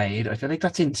overplayed. I feel like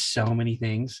that's in so many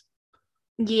things.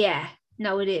 Yeah,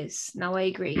 no, it is. No, I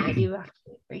agree. I do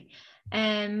actually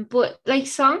agree. But like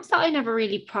songs that I never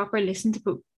really proper listened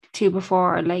to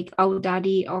before, like Oh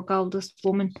Daddy or Goldust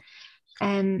Woman,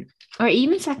 or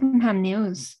even Secondhand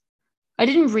News. I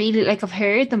didn't really like. I've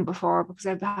heard them before because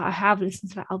I have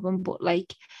listened to the album, but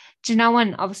like, do you know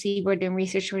when obviously we're doing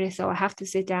research for this, so I have to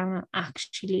sit down and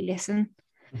actually listen.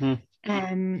 Mm-hmm.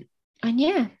 And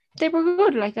yeah, they were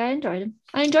good. Like I enjoyed them.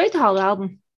 I enjoyed the whole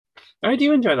album. I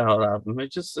do enjoy the whole album.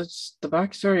 It's the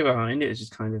backstory behind it is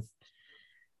just kind of.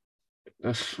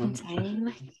 Insane.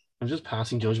 Like, I'm just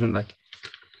passing judgment. Like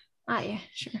yeah,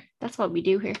 sure. That's what we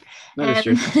do here. that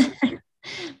is true.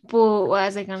 But what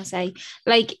was I gonna say?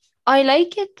 Like, I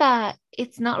like it that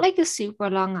it's not like a super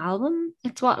long album.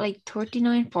 It's what, like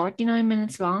 39, 49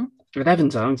 minutes long. 11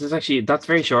 songs is actually that's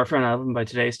very short for an album by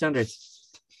today's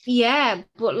standards. Yeah,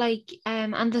 but like,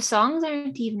 and the songs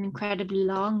aren't even incredibly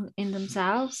long in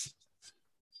themselves.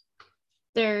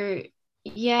 They're,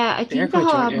 yeah, I They're think the quite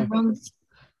whole short, yeah. album runs.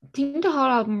 I think the whole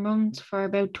album runs for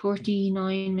about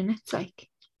 39 minutes. Like,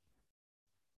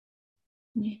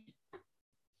 yeah.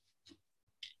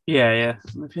 Yeah.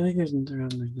 I feel like there's nothing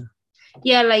around like that.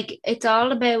 Yeah, like it's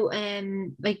all about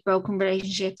like broken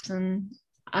relationships and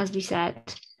as we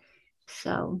said.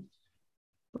 So,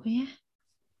 but yeah.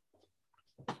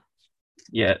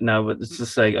 Yeah, no, but it's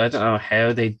just like I don't know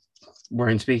how they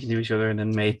weren't speaking to each other and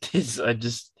then made this.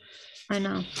 I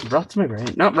know. Rots my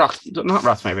brain. Not rots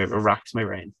my brain, but racks my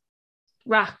brain.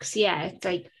 Rocks, yeah. It's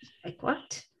like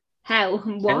what? How?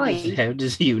 Why? How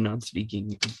does you not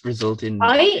speaking result in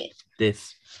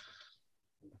this?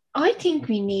 I think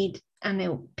we need, I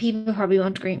know people probably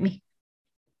won't agree with me,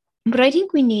 but I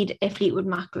think we need a Fleetwood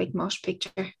Mac like mosh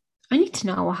picture. I need to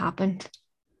know what happened.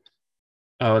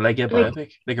 Oh, like a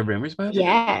biopic? Like a Rumors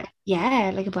biopic?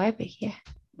 Yeah, like a biopic, yeah.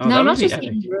 Oh, No, that not would be just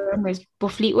epic. Rumors, but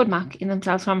Fleetwood Mac in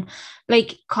themselves from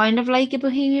like kind of like a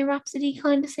Bohemian Rhapsody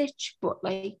kind of sitch, but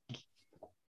like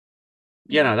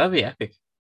Yeah, no, that'd be epic.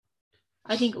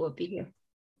 I think it would be here.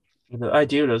 I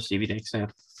do love Stevie Nicks now.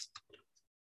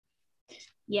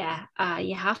 Yeah,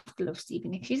 you have to love Stevie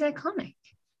Nicks. She's iconic.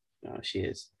 Oh, she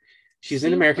is. She's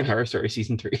in American Horror Story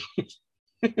season 3.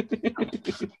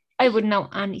 I wouldn't know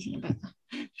anything about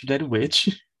that. She played a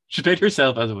witch. She played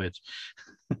herself as a witch.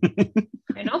 Fair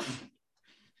enough.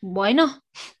 Why not?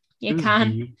 You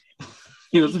can.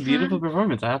 It was You a beautiful can.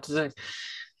 performance, I have to say.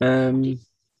 Um,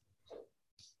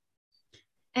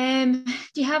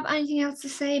 Do you have anything else to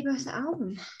say about the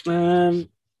album? um,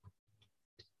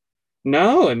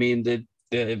 no, I mean the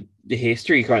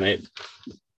history kind of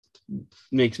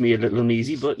makes me a little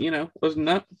uneasy, but other than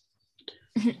that,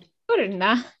 Other than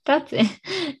that, that's it. other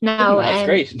than No, that, it's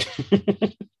great.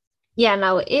 yeah,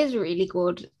 no, it is really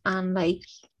good. And I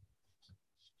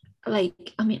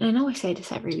mean, I know I say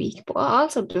this every week, but I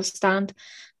also just stand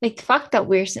like the fact that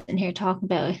we're sitting here talking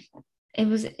about it. It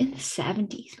was in the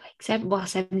 70s, like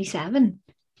 77.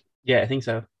 Yeah, I think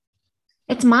so.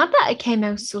 It's mad that it came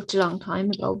out such a long time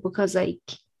ago because like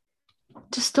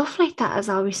just stuff like that is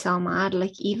always so mad.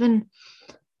 Like even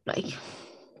like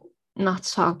not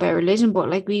to talk about religion, but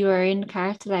like we were in the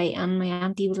car today and my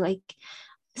auntie was like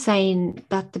saying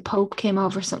that the Pope came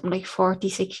over something like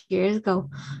 46 years ago.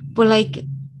 But like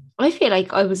I feel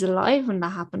like I was alive when that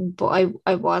happened, but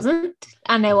I wasn't.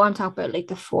 And now I'm talking about like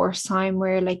the first time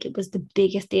where like it was the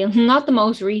biggest deal, not the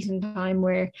most recent time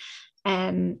where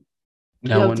um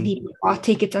No loads of one. people bought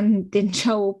tickets and didn't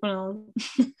show up and all.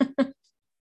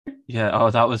 Yeah. Oh,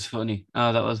 that was funny.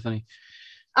 Oh, that was funny.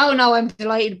 Oh no, I'm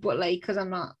delighted, but like because I'm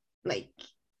not like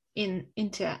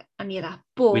into any of that.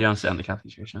 We But don't sit on the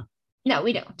Catholic Church now. no,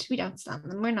 we don't. We don't stand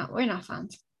them. We're not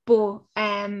fans. But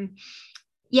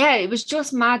yeah, it was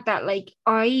just mad that like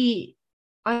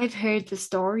I've heard the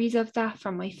stories of that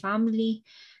from my family.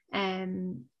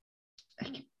 Um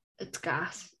like it's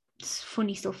gas. It's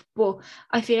funny stuff. But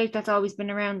I feel like that's always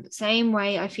been around the same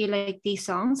way. I feel like these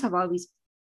songs have always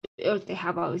they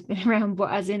have always been around,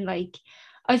 but as in like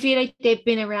I feel like they've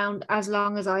been around as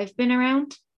long as I've been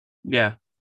around. Yeah.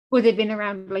 But they've been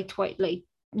around like twice like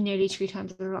nearly three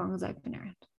times as long as I've been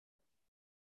around.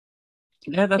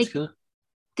 Yeah, that's Like cool.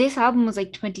 this album was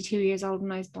like 22 years old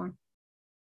when I was born.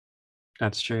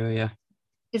 That's true. Yeah.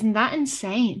 Isn't that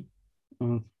insane?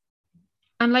 Mm.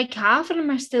 And like half of them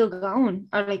are still going,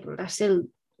 or like they're still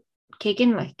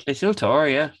kicking. Like, They still tour,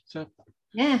 yeah. So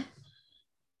yeah.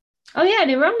 Oh yeah,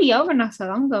 they were only over not so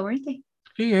long ago, weren't they?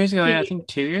 2 years ago, yeah, I 2 years. think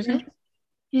 2 years Yeah. ago.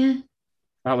 Yeah.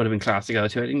 That would have been class to go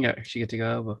to. I didn't actually get to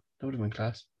go, but that would have been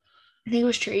class. I think it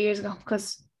was 3 years ago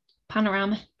because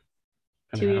Panorama,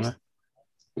 2 years. Panorama.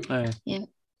 Oh, yeah. Yeah.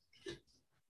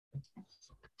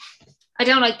 I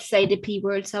don't like to say the P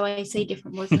word, so I say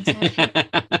different words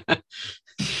instead.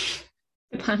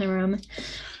 Panorama.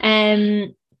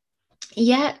 Um,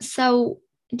 yeah, so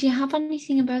do you have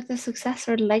anything about the success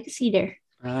or the legacy there?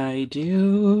 I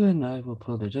do, and I will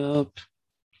pull it up.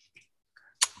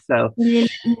 So You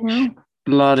know.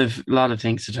 lot of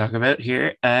things to talk about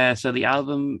here. So the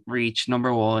album reached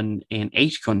number one in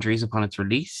 8 countries upon its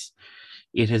release.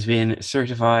 It has been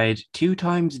certified 2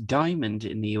 times diamond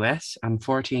in the US and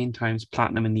 14 times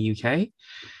platinum in the UK.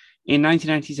 In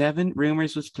 1997,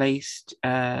 Rumors was placed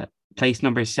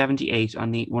number 78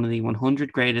 on one of the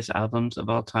 100 greatest albums of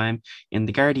all time in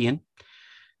The Guardian.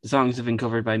 The songs have been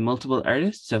covered by multiple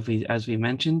artists, as we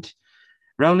mentioned.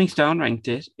 Rolling Stone ranked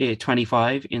it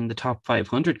 25 in the top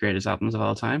 500 greatest albums of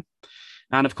all time.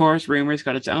 And of course, Rumors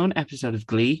got its own episode of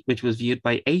Glee, which was viewed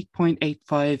by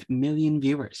 8.85 million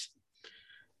viewers.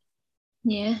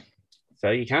 Yeah.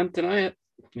 So you can't deny it.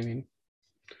 I mean,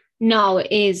 No,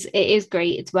 it is. It is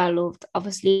great. It's well loved.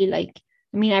 Obviously, like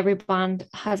I mean, every band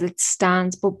has its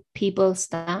stands, but people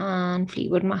stand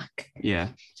Fleetwood Mac. yeah,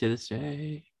 to this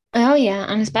day. Oh yeah,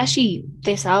 and especially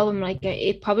this album, like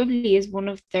it probably is one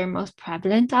of their most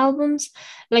prevalent albums,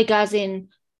 like as in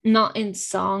not in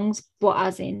songs, but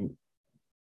as in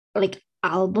like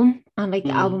album and like the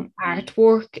Mm. album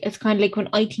artwork. It's kind of like when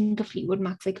I think of Fleetwood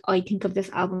Mac, like I think of this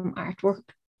album artwork.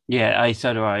 Yeah,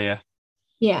 so do I, yeah.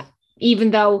 Yeah,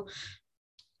 even though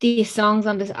these songs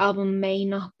on this album may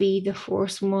not be the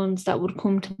first ones that would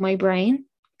come to my brain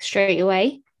straight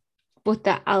away, but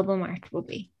the album art will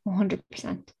be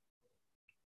 100%.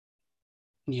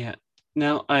 Yeah.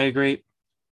 No, I agree.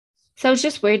 So it's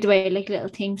just weird the way like little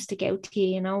things stick out to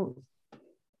you, you know.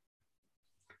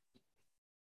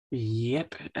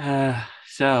 Yep.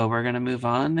 So we're gonna move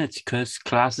on. It's because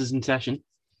class is in session.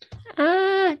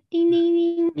 Ding ding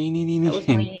ding. Nee, nee, nee,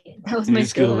 nee. That was It my is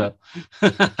school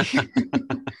school.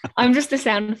 I'm just the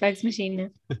sound effects machine now.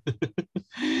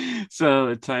 So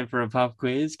it's time for a pop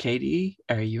quiz. Katie,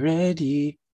 are you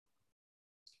ready?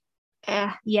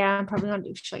 Yeah, I'm probably gonna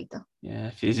do shite though. Yeah,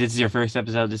 if it's your first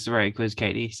episode, this is where I quiz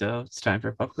Katie. So it's time for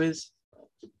a pop quiz.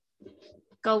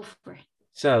 Go for it.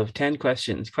 So 10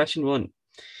 questions. Question 1.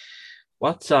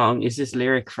 What song is this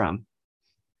lyric from?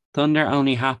 Thunder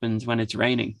only happens when it's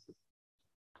raining.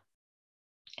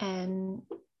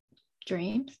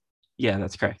 Dreams. Yeah,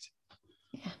 that's correct.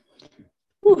 Yeah.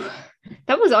 Ooh,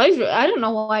 that was I don't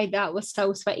know why that was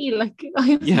so sweaty. Like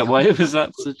Yeah, why was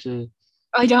that such a...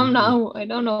 I don't know. I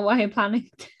don't know why I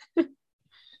panicked.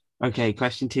 Okay,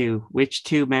 question 2. Which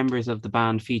two members of the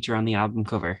band feature on the album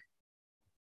cover?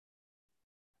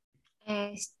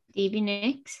 Stevie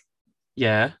Nicks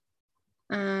Yeah,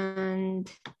 and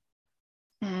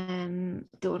the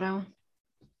other one.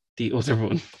 the other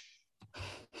one.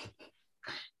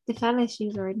 The fella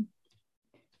she's already.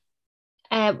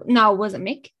 No, was it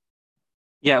Mick?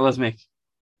 Yeah, it was Mick.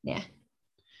 Yeah.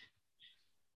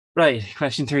 Right,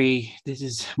 question 3. This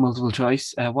is multiple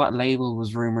choice. What label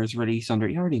was Rumors released under?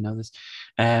 You already know this.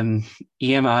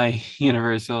 EMI,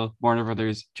 Universal, Warner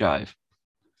Brothers, Jive.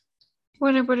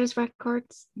 Warner Brothers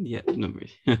Records. Yeah, number.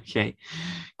 Okay.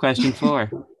 Question 4.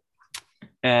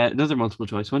 Another multiple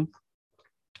choice one.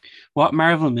 What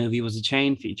Marvel movie was the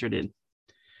chain featured in?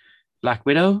 Black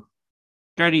Widow,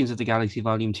 Guardians of the Galaxy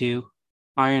Volume 2,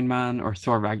 Iron Man, or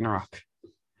Thor Ragnarok?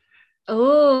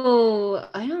 Oh,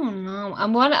 I don't know.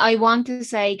 I want to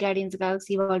say Guardians of the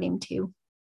Galaxy Volume 2.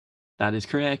 That is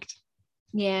correct.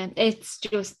 Yeah, it's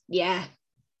just It's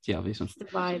the obvious one. it's the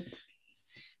vibe.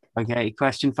 Okay,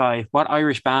 question 5. What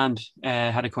Irish band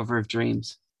had a cover of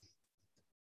Dreams?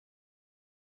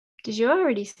 Did you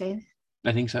already say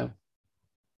I think so.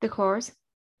 the chorus?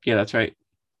 Yeah, that's right.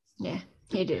 Yeah,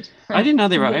 you did. I didn't know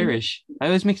they were Yeah. Irish. I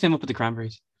always mix them up with the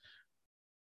Cranberries.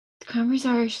 The Cranberries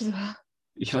are Irish as well.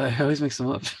 Yeah, I always mix them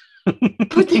up.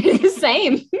 But they're the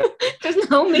same. There's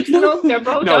no mixing up. They're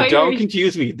both No, Irish. don't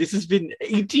confuse me. This has been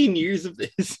 18 years of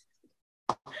this.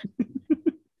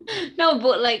 No,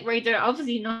 but like, right, they're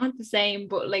obviously not the same,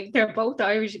 but like, they're both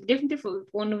Irish. Different if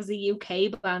one was a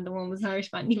UK band and one was an Irish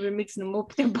band. You were mixing them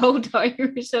up. They're both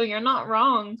Irish, so you're not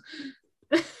wrong.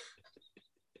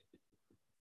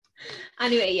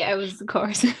 Anyway, yeah, it was the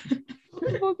chorus.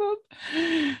 Oh,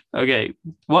 God. Okay,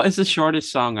 what is the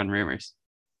shortest song on Rumors?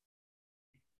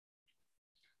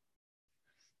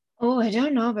 Oh, I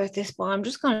don't know about this, but I'm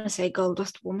just gonna say Gold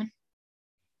Dust Woman.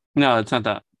 No, it's not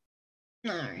that.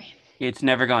 All right. It's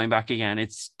Never Going Back Again. I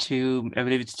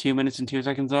believe it's 2 minutes and 2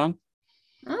 seconds long.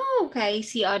 Oh, okay.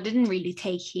 See, I didn't really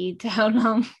take heed to how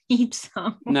long each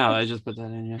song was. No, I just put that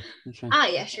in, yeah. That's fine.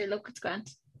 Yeah, sure. Look, it's grand.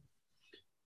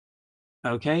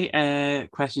 Okay,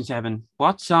 question 7.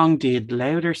 What song did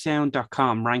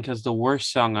loudersound.com rank as the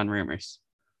worst song on Rumors?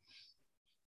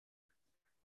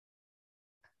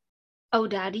 Oh,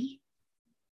 Daddy.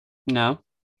 No,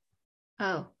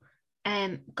 Oh,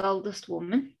 Gold Dust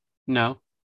Woman. no.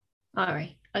 All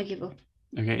right, I give up.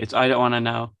 Okay, it's I Don't Want to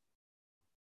Know.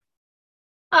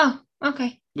 Oh,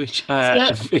 okay. Which,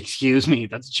 Yeah. excuse me,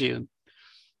 that's June.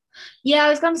 Yeah, I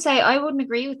was gonna say I wouldn't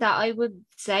agree with that. I would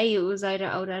say it was either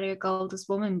Oh Daddy or Gold Dust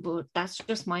Woman, but that's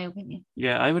just my opinion.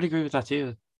 Yeah, I would agree with that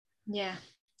too. Yeah,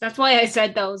 that's why I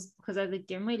said those because I think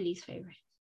they're my least favorite.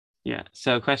 Yeah,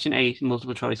 so question 8,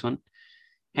 multiple choice one.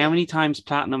 How many times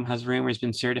platinum has Rumors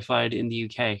been certified in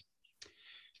the UK?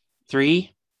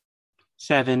 3,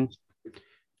 7,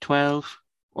 12,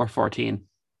 or 14?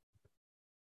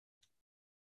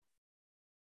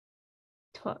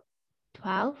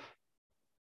 12?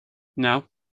 No,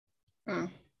 Oh.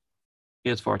 it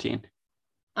was 14.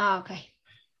 Oh, okay.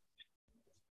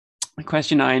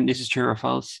 Question 9, this is true or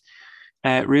false.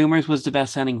 Rumors was the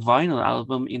best-selling vinyl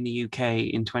album in the UK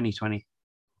in 2020.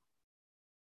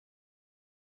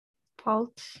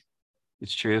 False.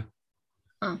 It's true.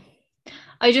 Oh.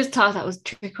 I just thought that was a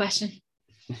trick question.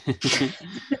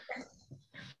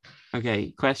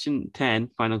 Okay, question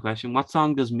 10, final question. What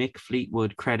song does Mick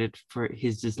Fleetwood credit for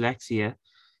his dyslexia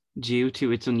due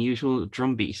to its unusual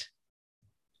drum beat?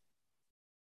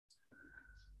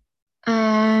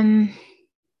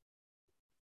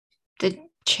 The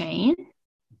Chain?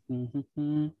 No.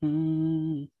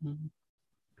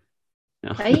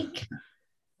 Like,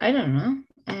 I don't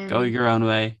know. Go your own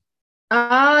way.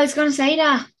 I was gonna say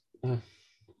that. Uh.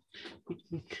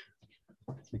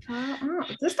 Does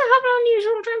that have an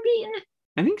unusual drum beat in it?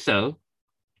 I think so.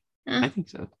 Uh. I think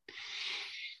so.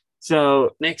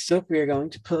 So next up, we are going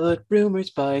to put Rumors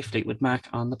by Fleetwood Mac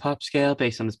on the pop scale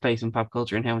based on its place in pop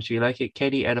culture and how much you like it.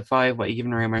 Katie, out of 5, what are you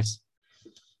giving Rumors?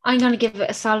 I'm gonna give it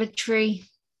a solid 3.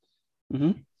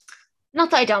 Mm-hmm. Not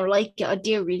that I don't like it, I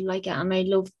do really like it, and I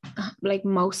love like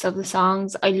most of the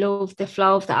songs. I love the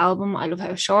flow of the album. I love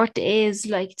how short it is.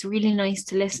 Like, it's really nice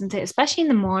to listen to, especially in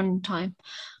the morning time.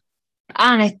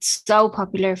 And it's so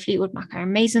popular. Fleetwood Mac are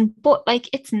amazing, but like,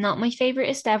 it's not my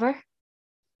favoriteest ever.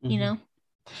 Mm-hmm. You know,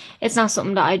 it's not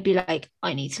something that I'd be like,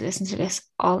 I need to listen to this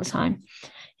all the time.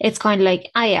 It's kind of like,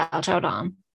 yeah, I'll throw it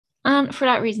on. And for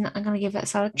that reason, I'm gonna give it a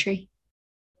solid 3.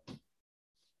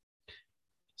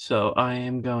 So I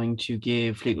am going to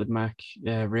give Fleetwood Mac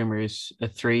Rumors a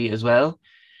 3 as well.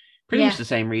 Pretty much Yeah. the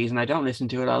same reason. I don't listen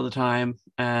to it all the time.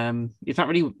 It's not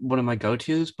really one of my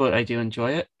go-tos, but I do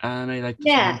enjoy it and I like the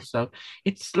Yeah. song. So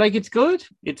it's good.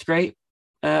 It's great.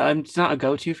 It's not a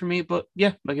go-to for me, but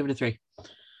yeah, I'll give it a 3.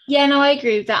 Yeah, no, I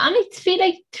agree with that. And I feel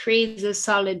like 3 is a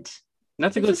solid.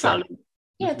 That's a It's good a score. solid.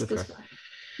 Yeah, That's it's a a good good score. score.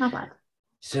 Not bad.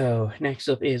 So next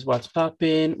up is What's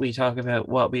Poppin'. We talk about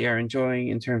what we are enjoying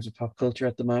in terms of pop culture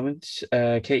at the moment.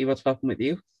 Katie, what's popping with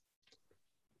you?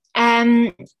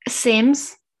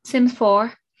 Sims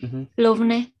 4, Mm-hmm.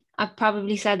 loving it. I've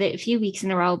probably said it a few weeks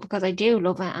in a row because I do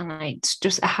love it, and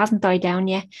it hasn't died down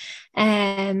yet.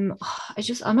 I'm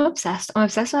obsessed. I'm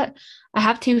obsessed with it. I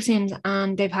have 2 Sims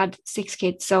and they've had 6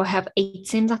 kids, so I have 8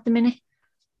 Sims at the minute.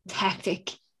 It's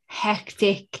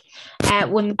hectic.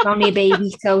 One's only a baby,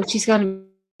 so she's gonna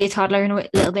be a toddler in a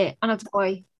little bit. Oh, no, it's a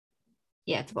boy.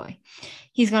 Yeah, it's a boy.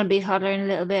 He's gonna be a toddler in a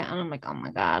little bit, and I'm like, oh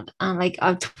my god. And like, I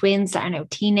have twins that are now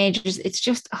teenagers. It's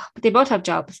just, but they both have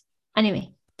jobs.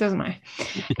 Anyway, doesn't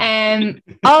matter.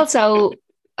 Also,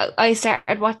 I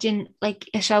started watching like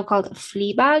a show called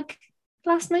Fleabag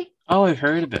last night. Oh, I've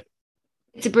heard of it.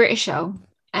 It's a British show.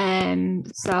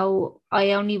 So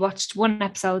I only watched 1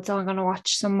 episode, so I'm gonna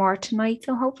watch some more tonight.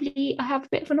 So hopefully I have a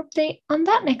bit of an update on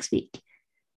that next week.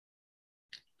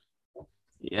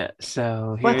 Yeah,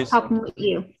 so What's here's happening with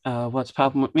you? what's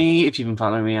popping with me. If you've been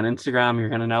following me on Instagram, you're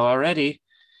gonna know already.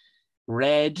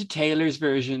 Red Taylor's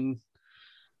version.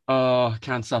 Oh,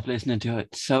 can't stop listening to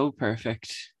it. So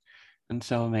perfect and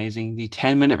so amazing. The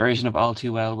 10-minute version of All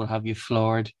Too Well will have you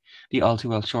floored. The All Too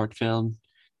Well short film.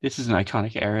 This is an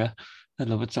iconic era. I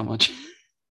love it so much.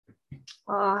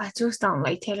 Oh, I just don't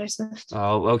like Taylor Swift.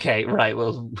 Oh, okay, right.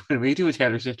 Well, when we do a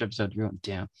Taylor Swift episode, you're going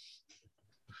down.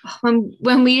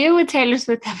 When we do a Taylor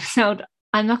Swift episode,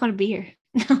 I'm not going to be here.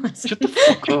 Shut the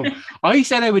fuck up. I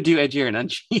said I would do Ed Sheeran,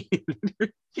 and she.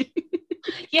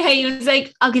 Yeah, he was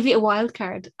like, "I'll give you a wild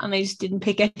card," and I just didn't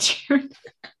pick Ed Sheeran.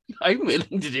 I'm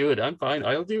willing to do it. I'm fine.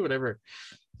 I'll do whatever.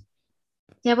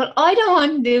 Yeah, but I don't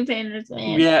want to do Taylor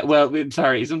Swift. Yeah, well,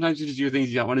 sorry. Sometimes you just do things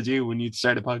you don't want to do when you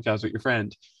start a podcast with your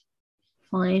friend.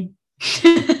 Fine.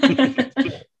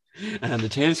 And the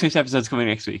Taylor Swift episode's coming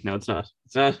next week. No, it's not.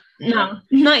 It's not. No,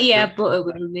 not yet, but it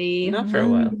will be. Not for a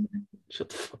while. Shut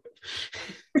the fuck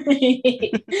up.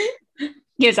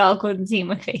 You all couldn't see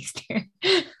my face there.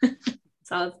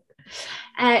 So,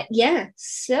 yeah.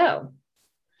 So,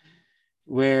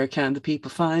 where can the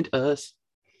people find us?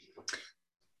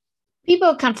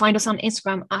 People can find us on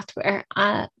Instagram at Twitter.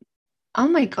 Oh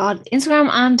my god, Instagram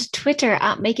and Twitter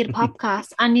at Make It a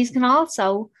Podcast, and you can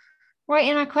also write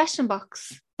in our question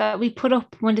box that we put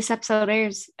up when this episode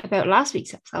airs about last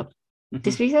week's episode. Mm-hmm.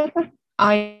 This week's episode?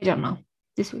 I don't know.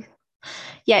 This week.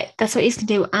 Yeah, that's what you can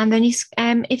do. And then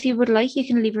if you would like, you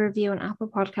can leave a review on Apple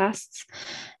Podcasts.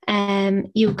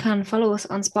 You can follow us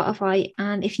on Spotify,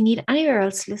 and if you need anywhere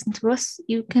else to listen to us,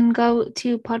 you can go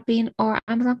to Podbean or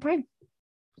Amazon Prime.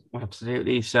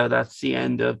 Absolutely. So that's the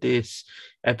end of this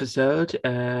episode.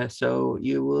 So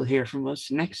you will hear from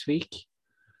us next week.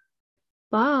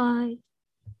 Bye.